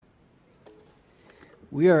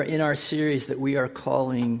We are in our series that we are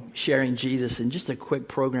calling Sharing Jesus. And just a quick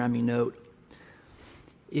programming note.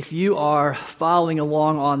 If you are following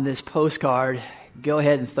along on this postcard, go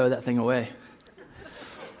ahead and throw that thing away.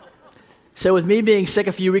 So with me being sick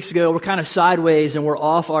a few weeks ago, we're kind of sideways and we're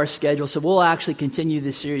off our schedule. So we'll actually continue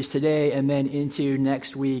this series today and then into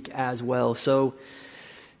next week as well. So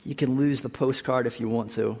you can lose the postcard if you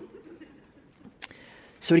want to.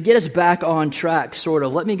 So to get us back on track, sort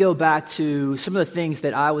of, let me go back to some of the things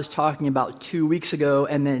that I was talking about 2 weeks ago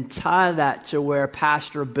and then tie that to where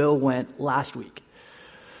Pastor Bill went last week.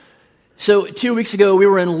 So 2 weeks ago, we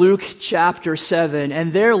were in Luke chapter 7,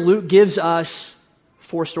 and there Luke gives us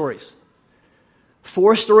 4 stories.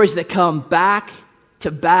 4 stories that come back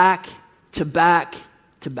to back to back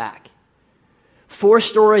to back. 4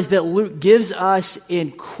 stories that Luke gives us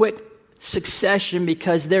in quick succession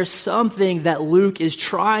because there's something that Luke is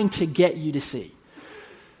trying to get you to see.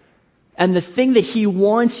 And the thing that he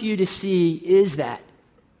wants you to see is that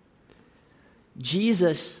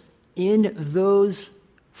Jesus, in those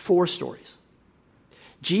 4 stories,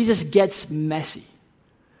 Jesus gets messy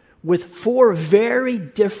with 4 very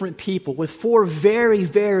different people, with 4 very,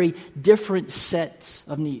 very different sets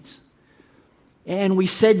of needs. And we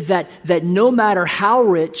said that no matter how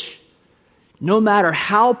rich, no matter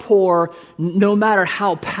how poor, no matter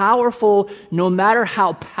how powerful, no matter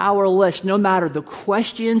how powerless, no matter the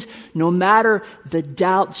questions, no matter the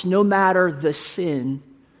doubts, no matter the sin,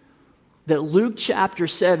 that Luke chapter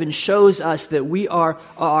 7 shows us that we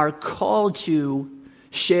are called to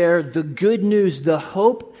share the good news, the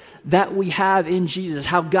hope that we have in Jesus,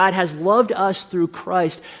 how God has loved us through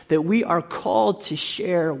Christ, that we are called to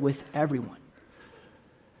share with everyone.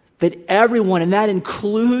 That everyone, and that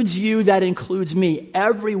includes you, that includes me,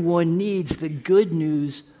 everyone needs the good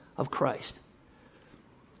news of Christ.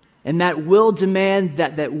 And that will demand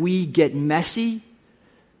that we get messy,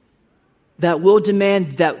 that will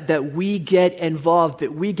demand that we get involved,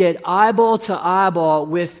 that we get eyeball to eyeball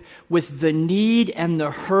with the need and the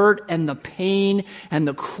hurt and the pain and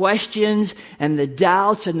the questions and the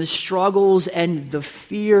doubts and the struggles and the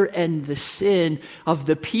fear and the sin of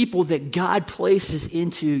the people that God places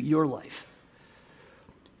into your life.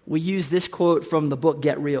 We use this quote from the book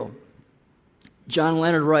Get Real. John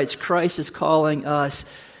Leonard writes, "Christ is calling us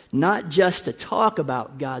not just to talk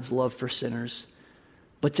about God's love for sinners,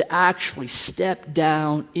 but to actually step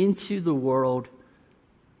down into the world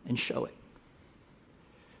and show it."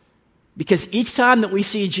 Because each time that we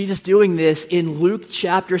see Jesus doing this in Luke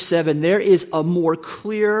chapter 7, there is a more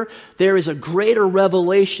clear, there is a greater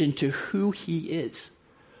revelation to who he is.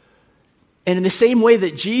 And in the same way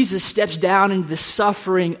that Jesus steps down into the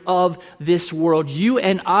suffering of this world, you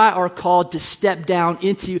and I are called to step down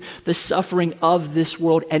into the suffering of this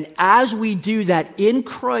world. And as we do that in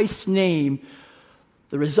Christ's name,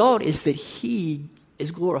 the result is that he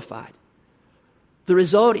is glorified. The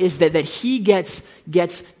result is that he gets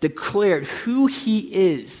declared who he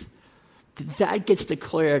is. That gets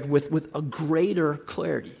declared with a greater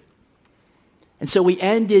clarity. And so we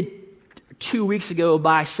ended 2 weeks ago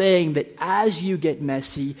by saying that as you get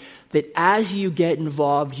messy, that as you get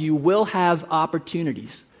involved, you will have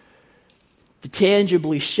opportunities to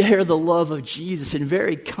tangibly share the love of Jesus in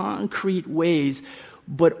very concrete ways,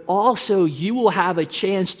 but also you will have a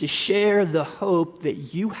chance to share the hope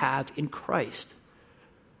that you have in Christ.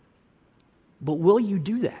 But will you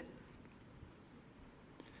do that?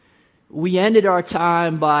 We ended our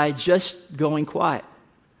time by just going quiet,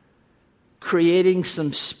 creating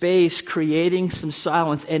some space, creating some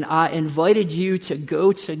silence, and I invited you to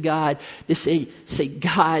go to God to say,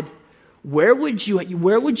 God, where would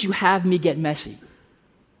you have me get messy?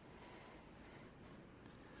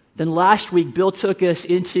 Then last week, Bill took us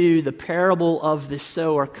into the parable of the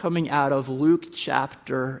sower coming out of Luke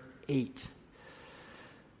chapter 8.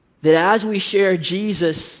 That as we share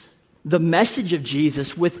Jesus, the message of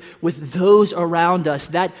Jesus with those around us,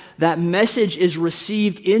 that message is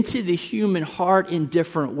received into the human heart in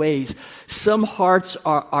different ways. Some hearts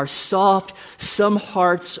are soft, some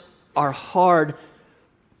hearts are hard.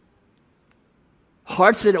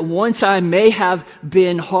 Hearts that at one time may have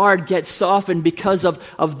been hard get softened because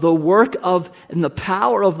of the work of and the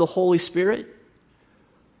power of the Holy Spirit.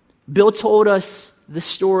 Bill told us the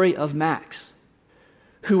story of Max,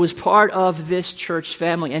 who was part of this church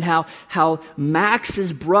family, and how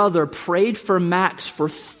Max's brother prayed for Max for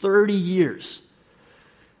 30 years.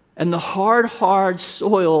 And the hard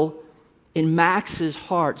soil in Max's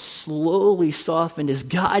heart slowly softened as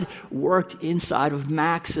God worked inside of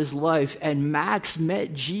Max's life, and Max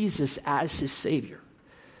met Jesus as his Savior.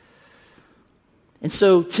 And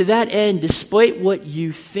so to that end, despite what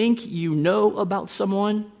you think you know about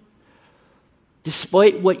someone,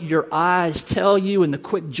 despite what your eyes tell you and the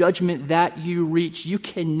quick judgment that you reach, you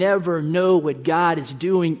can never know what God is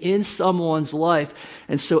doing in someone's life.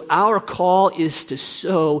 And so our call is to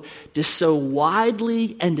sow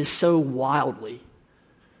widely and to sow wildly.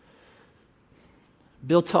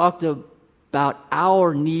 Bill talked about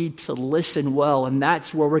our need to listen well, and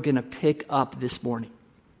that's where we're going to pick up this morning.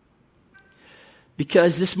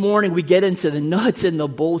 Because this morning we get into the nuts and the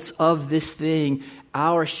bolts of this thing,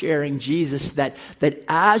 our sharing Jesus, that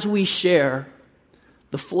as we share,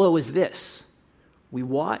 the flow is this. We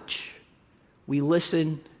watch, we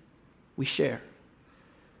listen, we share.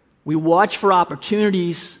 We watch for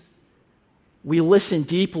opportunities, we listen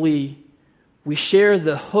deeply, we share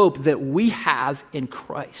the hope that we have in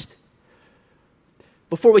Christ.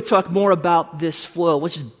 Before we talk more about this flow,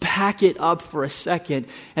 let's just back it up for a second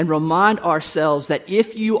and remind ourselves that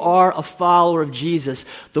if you are a follower of Jesus,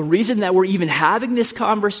 the reason that we're even having this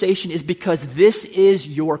conversation is because this is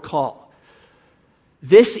your call.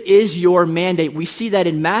 This is your mandate. We see that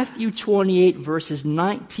in Matthew 28, verses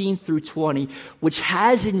 19 through 20, which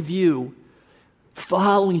has in view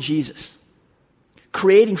following Jesus,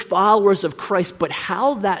 creating followers of Christ. But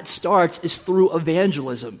how that starts is through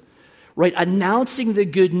evangelism. Right? Announcing the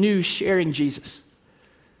good news, sharing Jesus.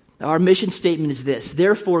 Our mission statement is this: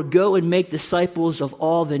 therefore, go and make disciples of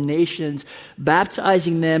all the nations,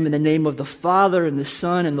 baptizing them in the name of the Father and the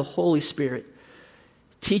Son and the Holy Spirit.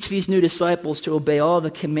 Teach these new disciples to obey all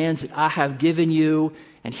the commands that I have given you.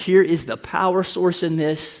 And here is the power source in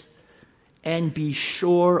this. And be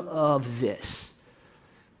sure of this.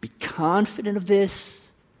 Be confident of this.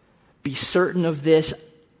 Be certain of this.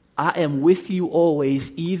 I am with you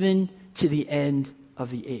always, even to the end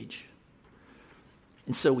of the age.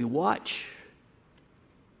 And so we watch,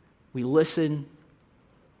 we listen,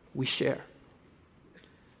 we share.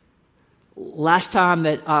 Last time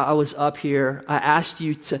that I was up here, I asked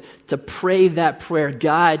you to pray that prayer: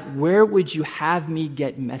 God, where would you have me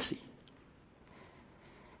get messy?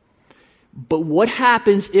 But what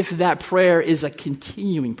happens if that prayer is a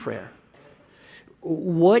continuing prayer?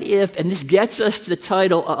 What if, and this gets us to the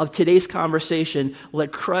title of today's conversation,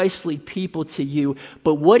 let Christ lead people to you,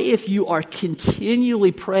 but what if you are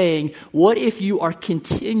continually praying? What if you are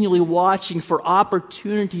continually watching for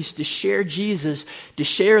opportunities to share Jesus, to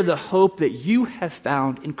share the hope that you have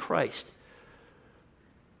found in Christ?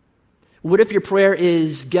 What if your prayer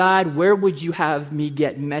is, God, where would you have me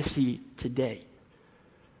get messy today?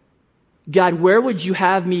 God, where would you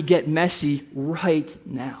have me get messy right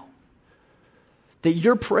now? That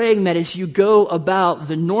you're praying that as you go about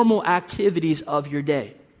the normal activities of your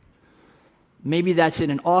day. Maybe that's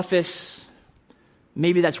in an office.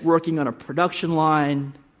 Maybe that's working on a production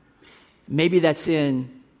line. Maybe that's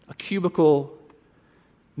in a cubicle.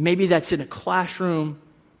 Maybe that's in a classroom.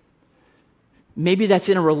 Maybe that's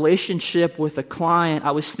in a relationship with a client.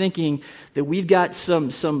 I was thinking that we've got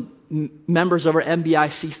some members of our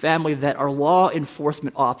MBIC family that are law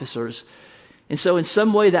enforcement officers. And so in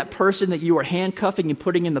some way, that person that you are handcuffing and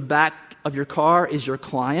putting in the back of your car is your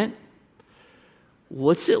client.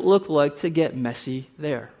 What's it look like to get messy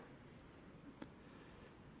there?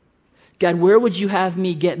 God, where would you have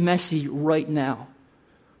me get messy right now?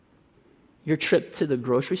 Your trip to the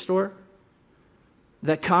grocery store?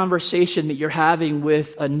 That conversation that you're having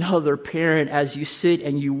with another parent as you sit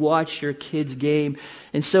and you watch your kid's game.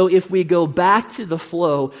 And so if we go back to the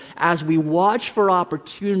flow, as we watch for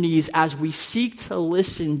opportunities, as we seek to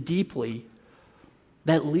listen deeply,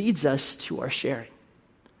 that leads us to our sharing.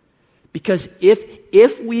 Because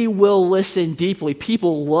if we will listen deeply,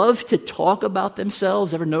 people love to talk about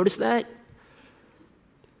themselves. Ever notice that?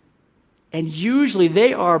 And usually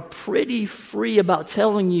they are pretty free about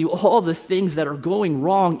telling you all the things that are going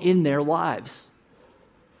wrong in their lives.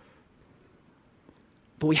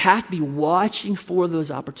 But we have to be watching for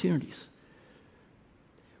those opportunities.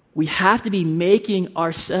 We have to be making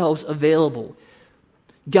ourselves available.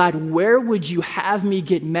 God, where would you have me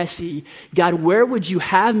get messy? God, where would you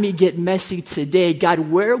have me get messy today? God,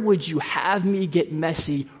 where would you have me get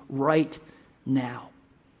messy right now?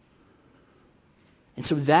 And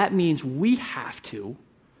so that means we have to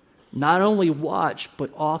not only watch,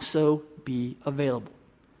 but also be available.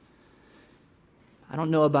 I don't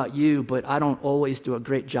know about you, but I don't always do a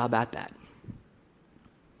great job at that.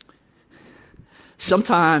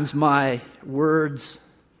 Sometimes my words,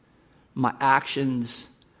 my actions,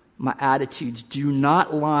 my attitudes do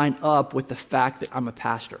not line up with the fact that I'm a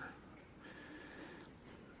pastor.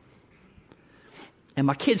 And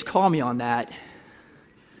my kids call me on that.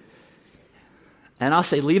 And I'll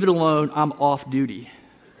say, leave it alone, I'm off duty.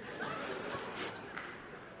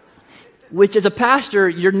 Which, as a pastor,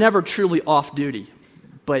 you're never truly off duty.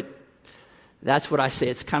 But that's what I say.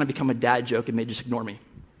 It's kind of become a dad joke and they just ignore me.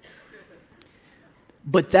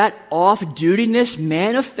 But that off-dutiness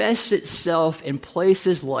manifests itself in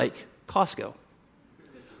places like Costco.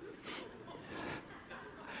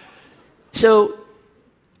 So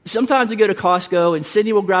sometimes we go to Costco and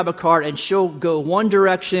Cindy will grab a cart and she'll go one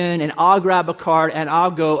direction and I'll grab a cart and I'll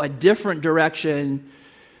go a different direction.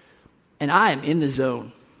 And I am in the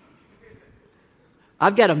zone.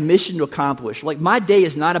 I've got a mission to accomplish. Like, my day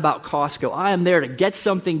is not about Costco. I am there to get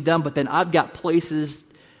something done, but then I've got places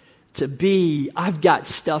to be. I've got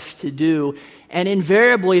stuff to do. And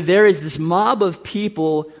invariably, there is this mob of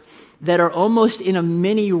people that are almost in a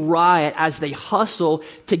mini riot as they hustle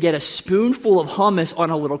to get a spoonful of hummus on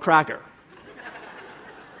a little cracker.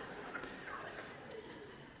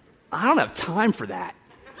 I don't have time for that.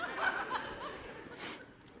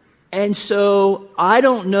 And so I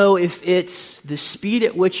don't know if it's the speed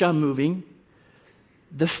at which I'm moving,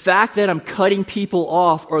 the fact that I'm cutting people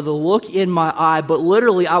off, or the look in my eye, but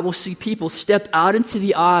literally I will see people step out into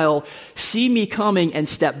the aisle, see me coming, and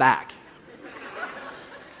step back.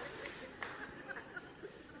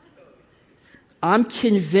 I'm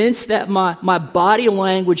convinced that my body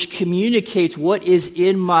language communicates what is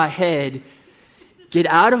in my head. Get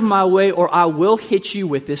out of my way or I will hit you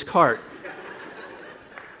with this cart.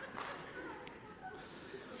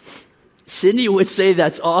 Cindy would say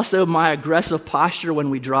that's also my aggressive posture when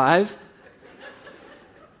we drive.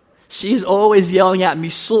 She's always yelling at me,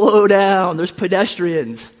 slow down, there's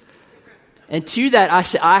pedestrians. And to that I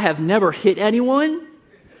say, I have never hit anyone,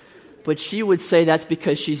 but she would say that's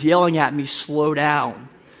because she's yelling at me, slow down.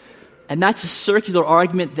 And that's a circular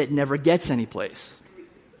argument that never gets anyplace.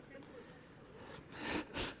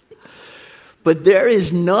 But there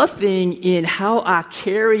is nothing in how I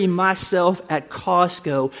carry myself at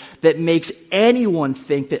Costco that makes anyone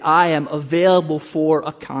think that I am available for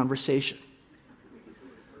a conversation.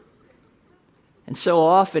 And so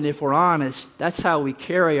often, if we're honest, that's how we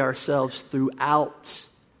carry ourselves throughout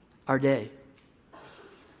our day.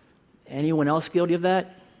 Anyone else guilty of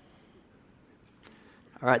that?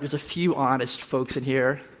 All right, there's a few honest folks in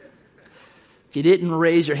here. If you didn't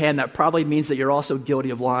raise your hand, that probably means that you're also guilty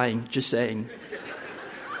of lying, just saying.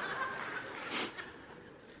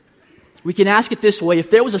 We can ask it this way.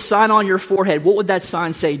 If there was a sign on your forehead, what would that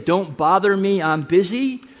sign say? Don't bother me, I'm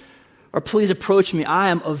busy. Or please approach me, I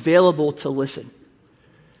am available to listen.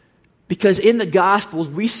 Because in the Gospels,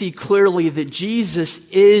 we see clearly that Jesus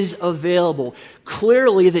is available.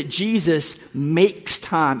 Clearly that Jesus makes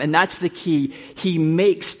time. And that's the key. He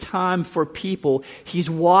makes time for people. He's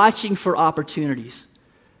watching for opportunities.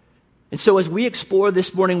 And so as we explore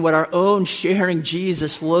this morning what our own sharing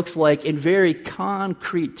Jesus looks like in very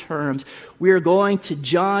concrete terms, we are going to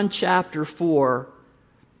John chapter 4,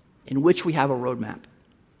 in which we have a roadmap.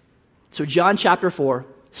 So John chapter 4,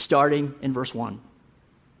 starting in verse 1.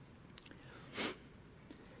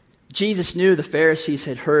 Jesus knew the Pharisees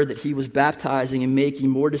had heard that he was baptizing and making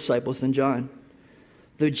more disciples than John.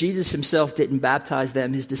 Though Jesus himself didn't baptize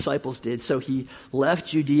them, his disciples did. So he left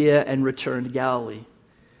Judea and returned to Galilee.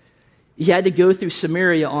 He had to go through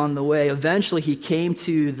Samaria on the way. Eventually he came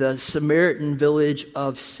to the Samaritan village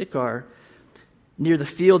of Sychar, near the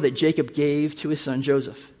field that Jacob gave to his son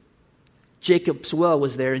Joseph. Jacob's well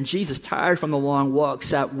was there, and Jesus, tired from the long walk,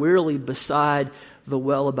 sat wearily beside the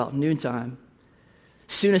well about noontime.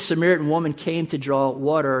 Soon a Samaritan woman came to draw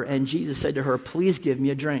water, and Jesus said to her, "Please give me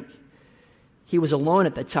a drink." He was alone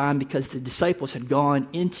at that time because the disciples had gone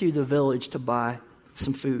into the village to buy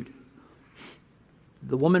some food.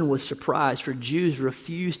 The woman was surprised, for Jews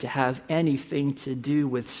refused to have anything to do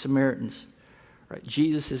with Samaritans. Right?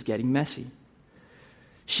 Jesus is getting messy.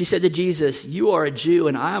 She said to Jesus, "You are a Jew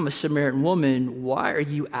and I am a Samaritan woman. Why are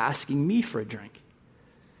you asking me for a drink?"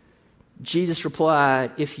 Jesus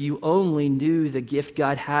replied, "If you only knew the gift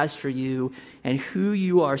God has for you and who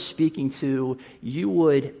you are speaking to, you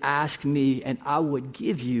would ask me and I would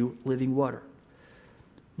give you living water."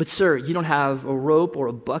 "But sir, you don't have a rope or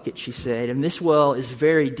a bucket," she said, "and this well is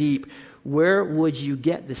very deep. Where would you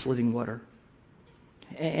get this living water?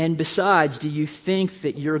 And besides, do you think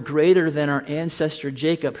that you're greater than our ancestor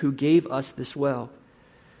Jacob, who gave us this well?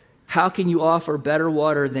 How can you offer better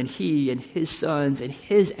water than he and his sons and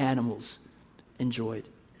his animals enjoyed?"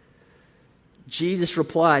 Jesus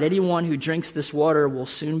replied, "Anyone who drinks this water will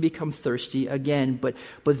soon become thirsty again, but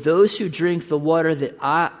those who drink the water that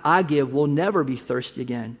I give will never be thirsty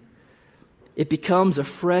again. It becomes a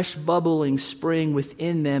fresh bubbling spring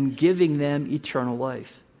within them, giving them eternal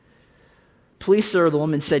life." "Please, sir," the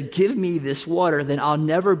woman said, "give me this water, then I'll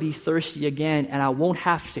never be thirsty again, and I won't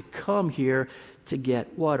have to come here to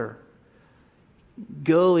get water."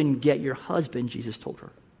 "Go and get your husband," Jesus told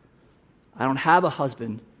her. "I don't have a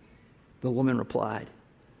husband," the woman replied.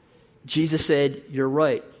 Jesus said, "You're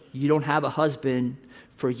right. You don't have a husband,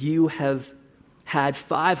 for you have had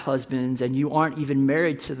 5 husbands, and you aren't even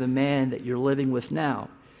married to the man that you're living with now.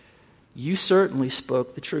 You certainly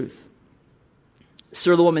spoke the truth."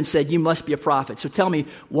 "Sir," the woman said, "you must be a prophet. So tell me,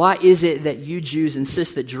 why is it that you Jews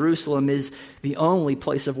insist that Jerusalem is the only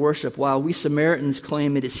place of worship, while we Samaritans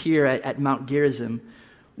claim it is here at Mount Gerizim,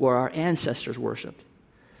 where our ancestors worshipped?"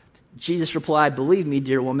 Jesus replied, "Believe me,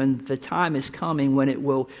 dear woman, the time is coming when it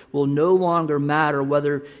will no longer matter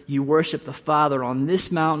whether you worship the Father on this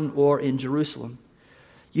mountain or in Jerusalem.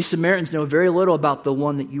 You Samaritans know very little about the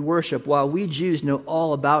one that you worship, while we Jews know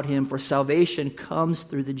all about him, for salvation comes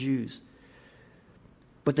through the Jews.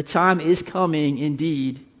 But the time is coming,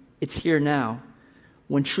 indeed, it's here now,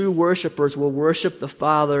 when true worshipers will worship the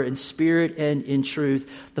Father in spirit and in truth.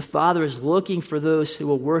 The Father is looking for those who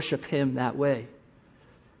will worship him that way.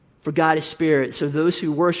 For God is spirit, so those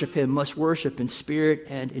who worship him must worship in spirit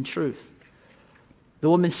and in truth." The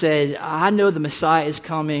woman said, "I know the Messiah is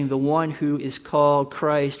coming, the one who is called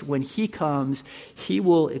Christ. When he comes, he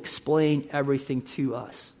will explain everything to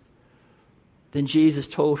us." Then Jesus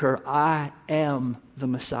told her, "I am the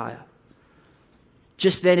Messiah."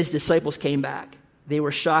 Just then his disciples came back. They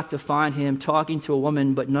were shocked to find him talking to a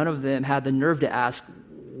woman, but none of them had the nerve to ask,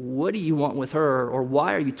 "What do you want with her?" or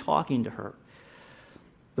 "Why are you talking to her?"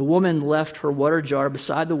 The woman left her water jar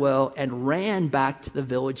beside the well and ran back to the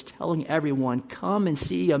village, telling everyone, "Come and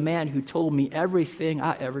see a man who told me everything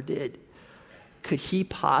I ever did. Could he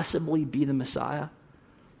possibly be the Messiah?"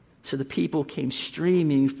 So the people came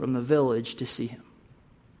streaming from the village to see him.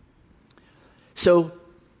 So,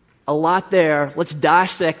 a lot there. Let's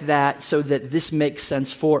dissect that so that this makes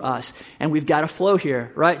sense for us. And we've got a flow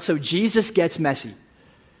here, right? So Jesus gets messy.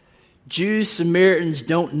 Jews, Samaritans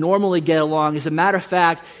don't normally get along. As a matter of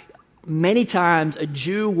fact, many times a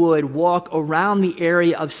Jew would walk around the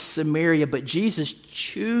area of Samaria, but Jesus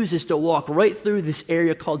chooses to walk right through this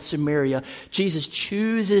area called Samaria. Jesus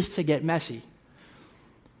chooses to get messy.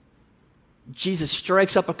 Jesus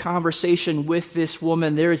strikes up a conversation with this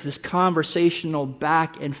woman. There is this conversational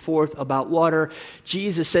back and forth about water.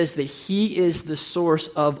 Jesus says that he is the source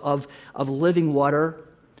of living water.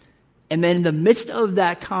 And then in the midst of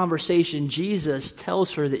that conversation, Jesus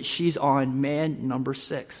tells her that she's on man number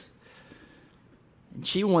 6. And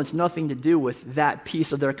she wants nothing to do with that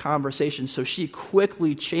piece of their conversation, so she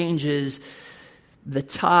quickly changes the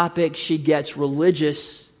topic. She gets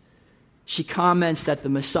religious. She comments that the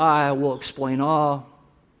Messiah will explain all.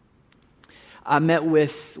 I met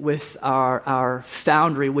with our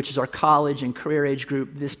Foundry, which is our college and career age group,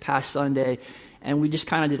 this past Sunday, and we just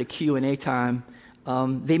kind of did a Q&A time.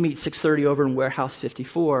 They meet 6:30 over in Warehouse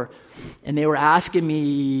 54, and they were asking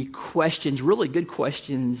me questions, really good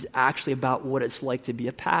questions, actually, about what it's like to be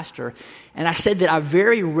a pastor. And I said that I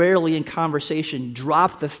very rarely in conversation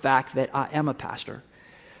drop the fact that I am a pastor,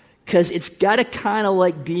 because it's got to kind of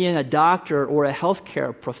like being a doctor or a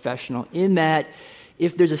healthcare professional, in that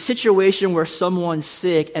if there's a situation where someone's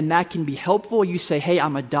sick and that can be helpful, you say, "Hey,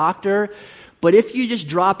 I'm a doctor." But if you just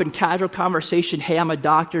drop in casual conversation, "Hey, I'm a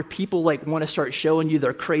doctor," people want to start showing you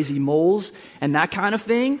their crazy moles and that kind of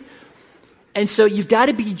thing. And so you've got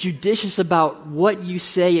to be judicious about what you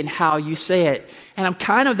say and how you say it. And I'm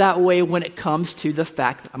kind of that way when it comes to the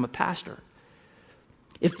fact that I'm a pastor.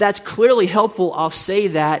 If that's clearly helpful, I'll say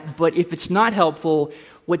that. But if it's not helpful,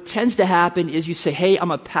 what tends to happen is you say, "Hey,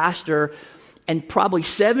 I'm a pastor," and probably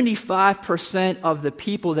 75% of the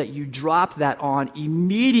people that you drop that on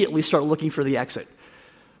immediately start looking for the exit.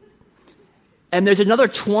 And there's another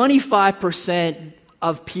 25%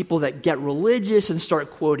 of people that get religious and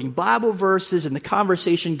start quoting Bible verses, and the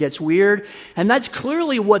conversation gets weird. And that's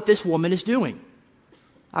clearly what this woman is doing.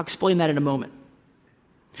 I'll explain that in a moment.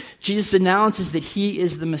 Jesus announces that he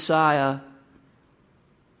is the Messiah,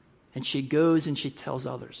 and she goes and she tells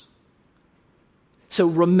others. So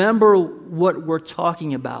remember what we're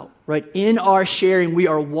talking about, right? In our sharing, we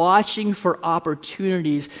are watching for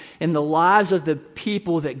opportunities in the lives of the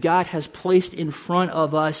people that God has placed in front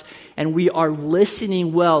of us, and we are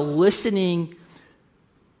listening well, listening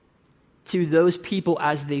to those people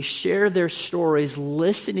as they share their stories,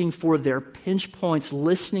 listening for their pinch points,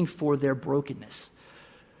 listening for their brokenness,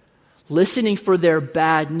 listening for their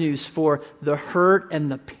bad news, for the hurt and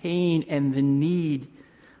the pain and the need,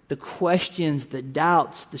 the questions, the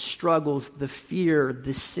doubts, the struggles, the fear,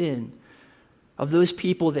 the sin. of those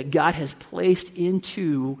people that God has placed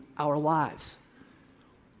into our lives.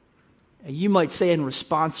 And you might say in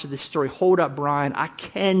response to this story, hold up, Brian, I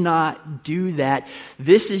cannot do that.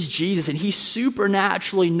 This is Jesus, and he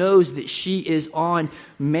supernaturally knows that she is on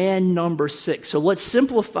man number 6. So let's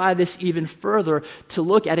simplify this even further to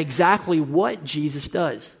look at exactly what Jesus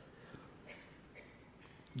does.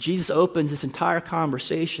 Jesus opens this entire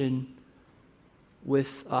conversation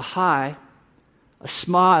with a hi, a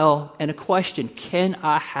smile, and a question. Can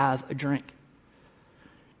I have a drink?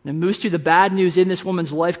 And moves to the bad news in this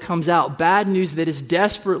woman's life comes out. Bad news that is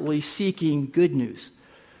desperately seeking good news.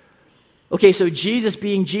 Okay, so Jesus,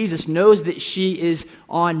 being Jesus, knows that she is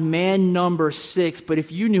on man number 6. But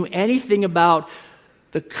if you knew anything about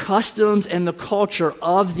the customs and the culture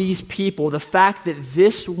of these people, the fact that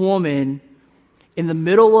this woman, in the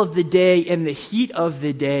middle of the day, in the heat of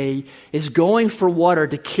the day, is going for water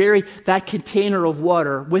to carry that container of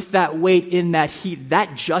water with that weight in that heat,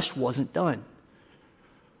 that just wasn't done.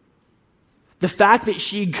 The fact that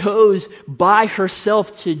she goes by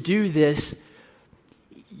herself to do this,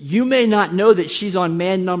 you may not know that she's on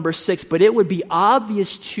man number 6, but it would be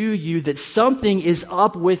obvious to you that something is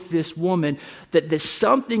up with this woman, that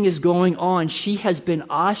something is going on. She has been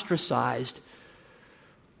ostracized.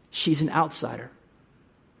 She's an outsider.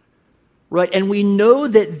 Right? And we know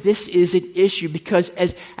that this is an issue because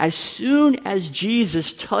as soon as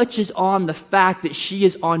Jesus touches on the fact that she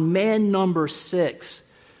is on man number 6,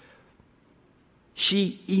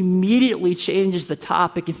 she immediately changes the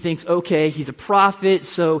topic and thinks, okay, he's a prophet,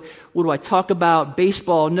 so what do I talk about?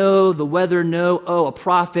 Baseball, no. The weather, no. Oh, a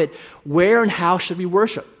prophet. Where and how should we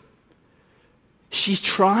worship? She's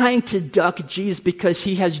trying to duck Jesus because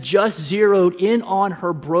he has just zeroed in on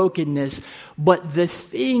her brokenness. But the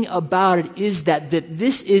thing about it is that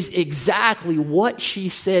this is exactly what she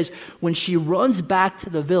says when she runs back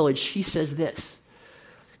to the village. She says this.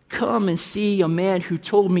 Come and see a man who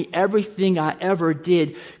told me everything I ever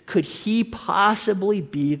did. Could he possibly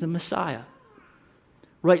be the Messiah?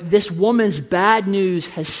 Right? This woman's bad news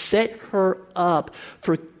has set her up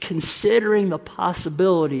for considering the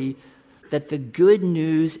possibility that the good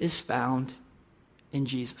news is found in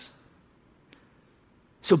Jesus.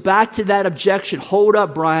 So back to that objection. Hold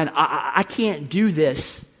up, Brian. I can't do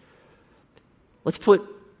this. Let's put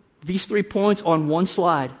these 3 points on one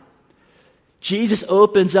slide. Jesus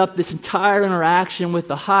opens up this entire interaction with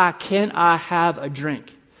the hi, can I have a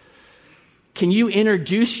drink? Can you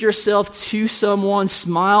introduce yourself to someone,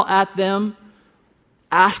 smile at them,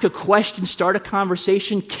 ask a question, start a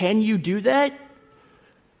conversation? Can you do that?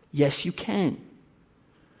 Yes, you can.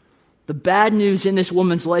 The bad news in this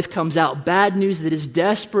woman's life comes out. Bad news that is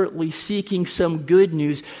desperately seeking some good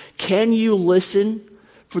news. Can you listen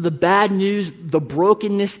for the bad news, the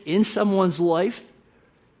brokenness in someone's life?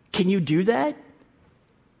 Can you do that?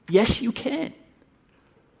 Yes, you can.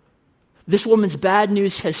 This woman's bad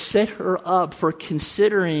news has set her up for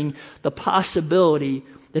considering the possibility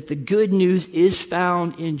that the good news is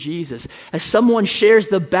found in Jesus. As someone shares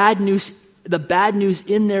the bad news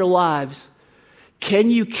in their lives,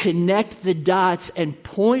 can you connect the dots and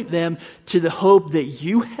point them to the hope that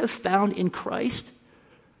you have found in Christ?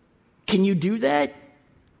 Can you do that?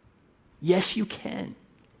 Yes, you can.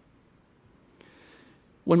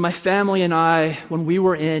 When my family and I, when we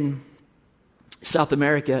were in South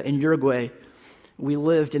America, in Uruguay, we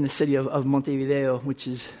lived in the city of Montevideo, which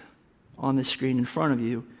is on the screen in front of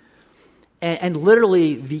you. And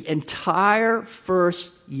literally the entire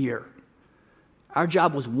first year, our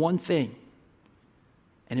job was one thing,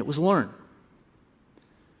 and it was learn.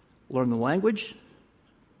 Learn the language,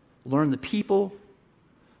 learn the people,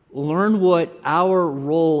 learn what our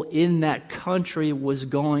role in that country was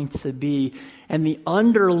going to be. And the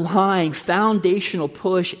underlying foundational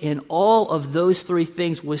push in all of those 3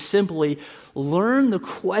 things was simply learn the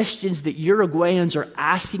questions that Uruguayans are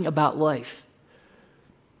asking about life.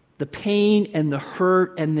 The pain and the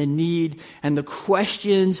hurt and the need and the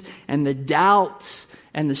questions and the doubts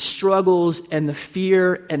and the struggles and the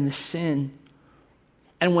fear and the sin.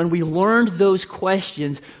 And when we learned those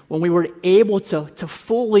questions, when we were able to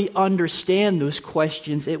fully understand those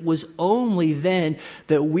questions, it was only then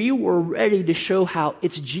that we were ready to show how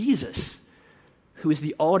it's Jesus who is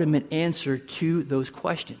the ultimate answer to those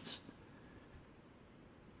questions.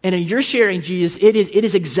 And in your sharing Jesus, it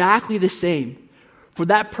is exactly the same. For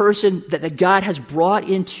that person that God has brought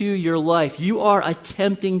into your life, you are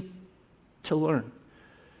attempting to learn.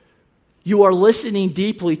 You are listening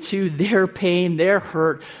deeply to their pain, their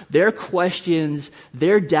hurt, their questions,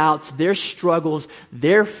 their doubts, their struggles,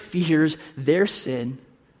 their fears, their sin.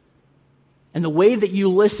 And the way that you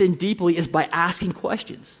listen deeply is by asking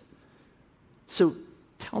questions. So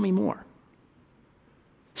tell me more.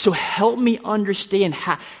 So help me understand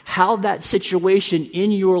how that situation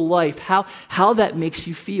in your life, how that makes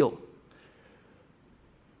you feel.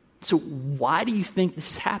 So why do you think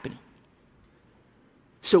this is happening?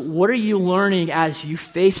 So what are you learning as you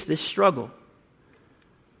face this struggle?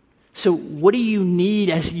 So what do you need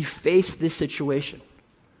as you face this situation?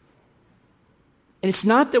 And it's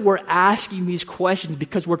not that we're asking these questions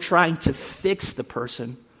because we're trying to fix the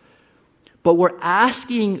person, but we're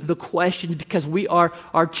asking the questions because we are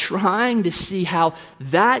trying to see how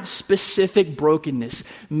that specific brokenness,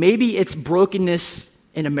 maybe it's brokenness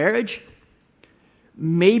in a marriage,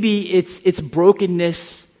 maybe it's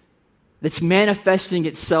brokenness that's manifesting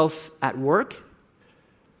itself at work,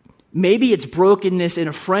 maybe it's brokenness in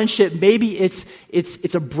a friendship, maybe it's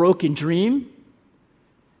a broken dream,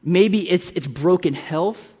 maybe it's broken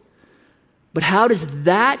health. But how does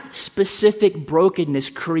that specific brokenness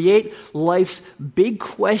create life's big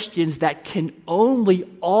questions that can only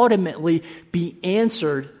ultimately be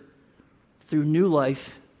answered through new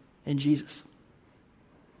life in Jesus?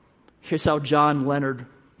 Here's how John Leonard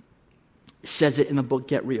says it in the book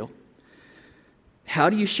Get Real. How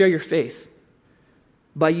do you share your faith?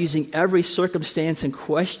 By using every circumstance and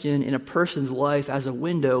question in a person's life as a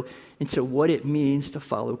window into what it means to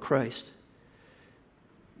follow Christ.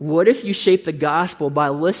 What if you shape the gospel by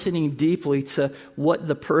listening deeply to what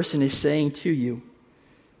the person is saying to you?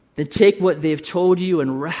 Then take what they've told you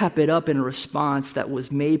and wrap it up in a response that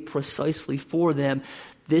was made precisely for them.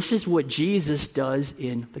 This is what Jesus does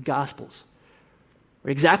in the Gospels.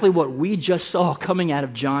 Exactly what we just saw coming out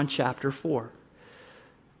of John chapter 4.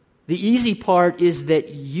 The easy part is that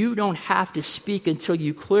you don't have to speak until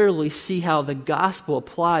you clearly see how the gospel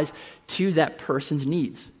applies to that person's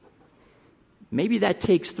needs. Maybe that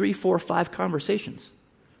takes 3, 4, 5 conversations.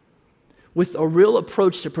 With a real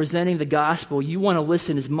approach to presenting the gospel, you want to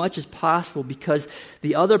listen as much as possible because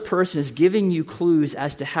the other person is giving you clues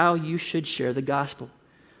as to how you should share the gospel.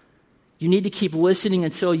 You need to keep listening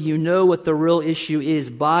until you know what the real issue is.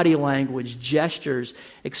 Body language, gestures,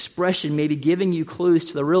 expression may be giving you clues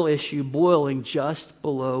to the real issue boiling just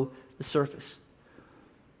below the surface.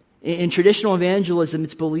 In traditional evangelism,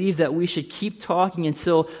 it's believed that we should keep talking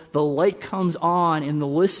until the light comes on in the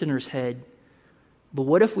listener's head. But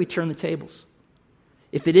what if we turn the tables?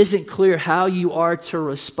 If it isn't clear how you are to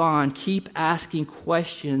respond, keep asking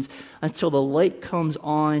questions until the light comes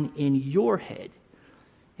on in your head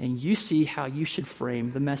and you see how you should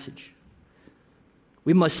frame the message.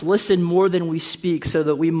 We must listen more than we speak so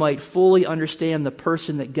that we might fully understand the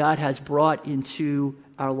person that God has brought into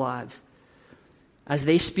our lives. As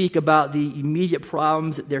they speak about the immediate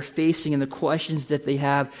problems that they're facing and the questions that they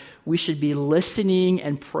have, we should be listening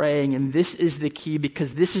and praying. And this is the key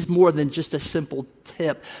because this is more than just a simple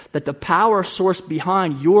tip. That the power source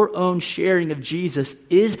behind your own sharing of Jesus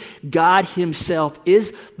is God Himself,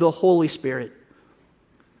 is the Holy Spirit.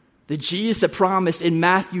 The Jesus that promised in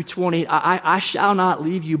Matthew 20, I shall not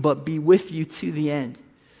leave you, but be with you to the end.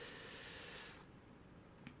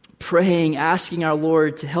 Praying, asking our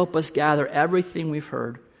Lord to help us gather everything we've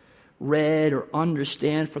heard, read, or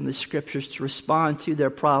understand from the Scriptures to respond to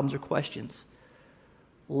their problems or questions.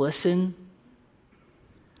 Listen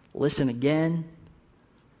again,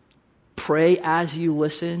 pray as you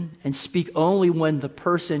listen, and speak only when the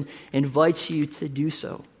person invites you to do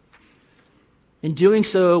so. In doing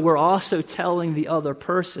so, we're also telling the other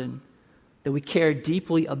person that we care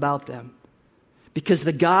deeply about them. Because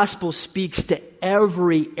the gospel speaks to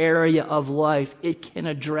every area of life. It can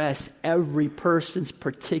address every person's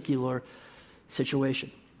particular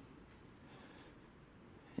situation.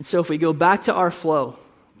 And so if we go back to our flow,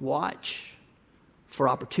 watch for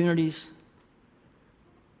opportunities,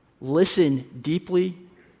 listen deeply,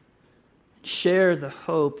 share the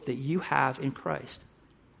hope that you have in Christ.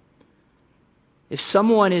 If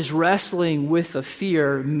someone is wrestling with a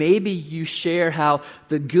fear, maybe you share how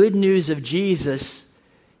the good news of Jesus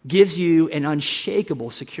gives you an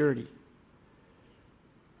unshakable security.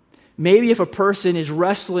 Maybe if a person is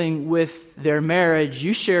wrestling with their marriage,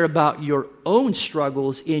 you share about your own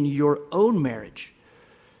struggles in your own marriage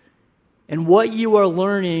and what you are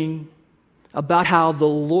learning about how the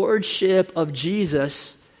lordship of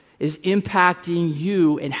Jesus is impacting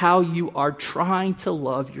you and how you are trying to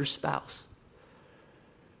love your spouse.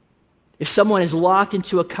 If someone is locked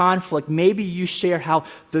into a conflict, maybe you share how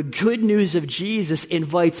the good news of Jesus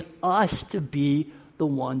invites us to be the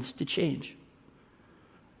ones to change.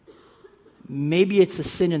 Maybe it's a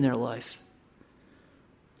sin in their life.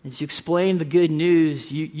 As you explain the good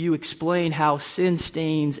news, you explain how sin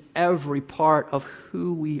stains every part of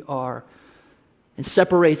who we are. and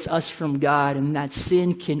separates us from God, and that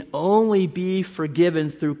sin can only be forgiven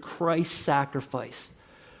through Christ's sacrifice.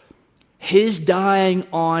 His dying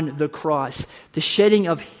on the cross, the shedding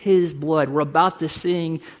of his blood. We're about to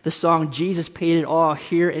sing the song, Jesus Paid It All,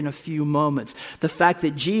 here in a few moments. The fact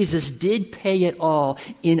that Jesus did pay it all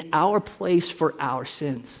in our place for our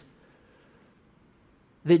sins.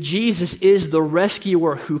 That Jesus is the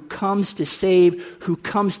rescuer who comes to save, who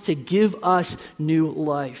comes to give us new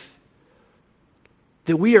life.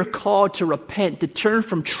 That we are called to repent, to turn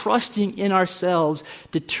from trusting in ourselves,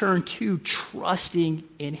 to turn to trusting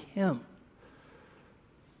in him.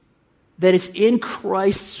 That it's in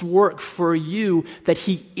Christ's work for you that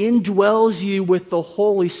he indwells you with the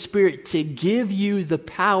Holy Spirit to give you the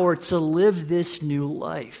power to live this new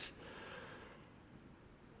life.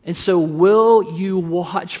 And so will you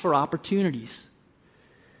watch for opportunities?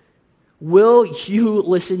 Will you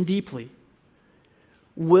listen deeply?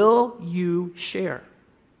 Will you share?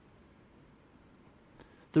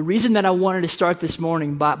 The reason that I wanted to start this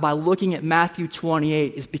morning by looking at Matthew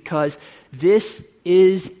 28 is because this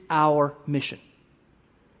is our mission.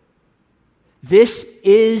 This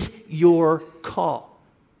is your call.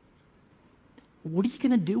 What are you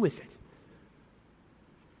going to do with it?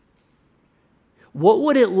 What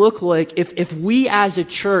would it look like if we as a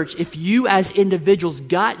church, if you as individuals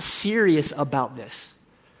got serious about this?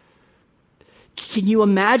 Can you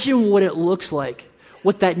imagine what it looks like?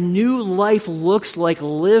 What that new life looks like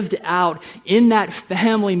lived out in that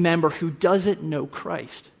family member who doesn't know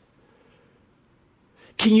Christ?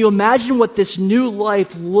 Can you imagine what this new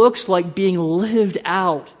life looks like being lived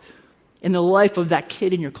out in the life of that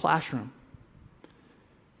kid in your classroom?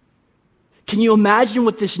 Can you imagine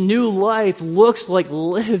what this new life looks like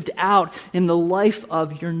lived out in the life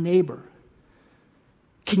of your neighbor?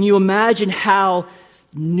 Can you imagine how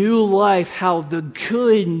new life, how the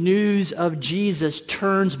good news of Jesus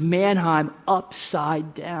turns Mannheim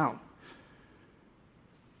upside down?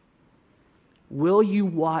 Will you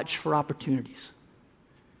watch for opportunities?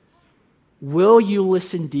 Will you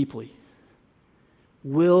listen deeply?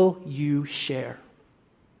 Will you share?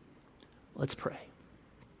 Let's pray.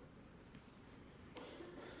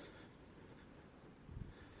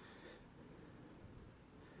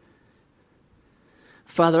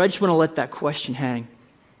 Father, I just want to let that question hang.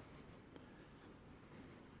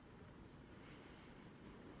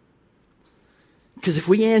 Because if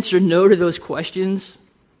we answer no to those questions,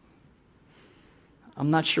 I'm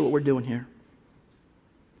not sure what we're doing here.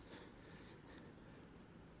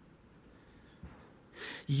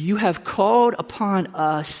 You have called upon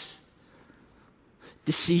us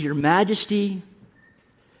to see your majesty,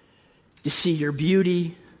 to see your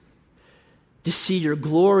beauty, to see your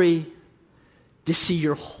glory, to see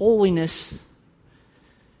your holiness,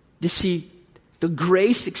 to see the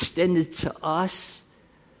grace extended to us,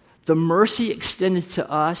 the mercy extended to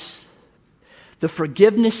us, the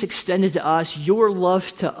forgiveness extended to us, your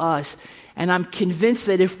love to us. And I'm convinced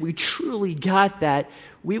that if we truly got that,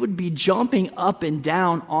 we would be jumping up and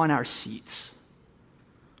down on our seats.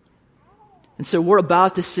 And so we're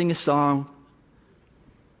about to sing a song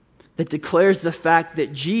that declares the fact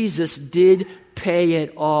that Jesus did pay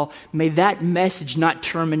it all. May that message not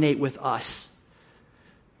terminate with us.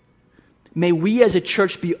 May we as a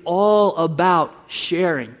church be all about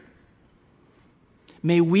sharing.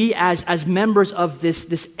 May we as members of this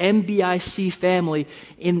MBIC family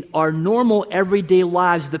in our normal everyday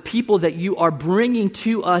lives, the people that you are bringing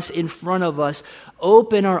to us in front of us,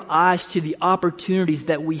 open our eyes to the opportunities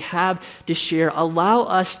that we have to share. Allow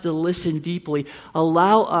us to listen deeply.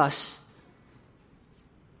 Allow us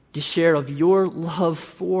to share of your love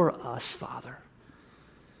for us, Father.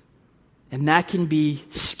 And that can be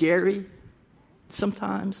scary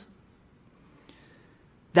sometimes.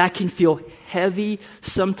 That can feel heavy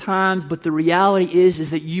sometimes, but the reality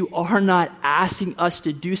is that you are not asking us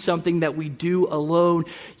to do something that we do alone.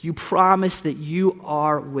 You promise that you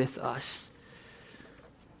are with us.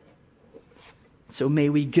 So may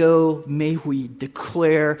we go, may we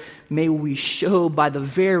declare, may we show by the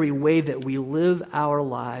very way that we live our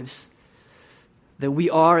lives that we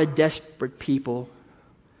are a desperate people,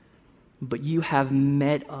 but you have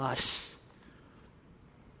met us.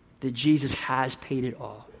 That Jesus has paid it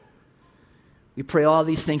all. We pray all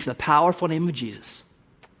these things in the powerful name of Jesus.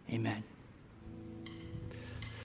 Amen.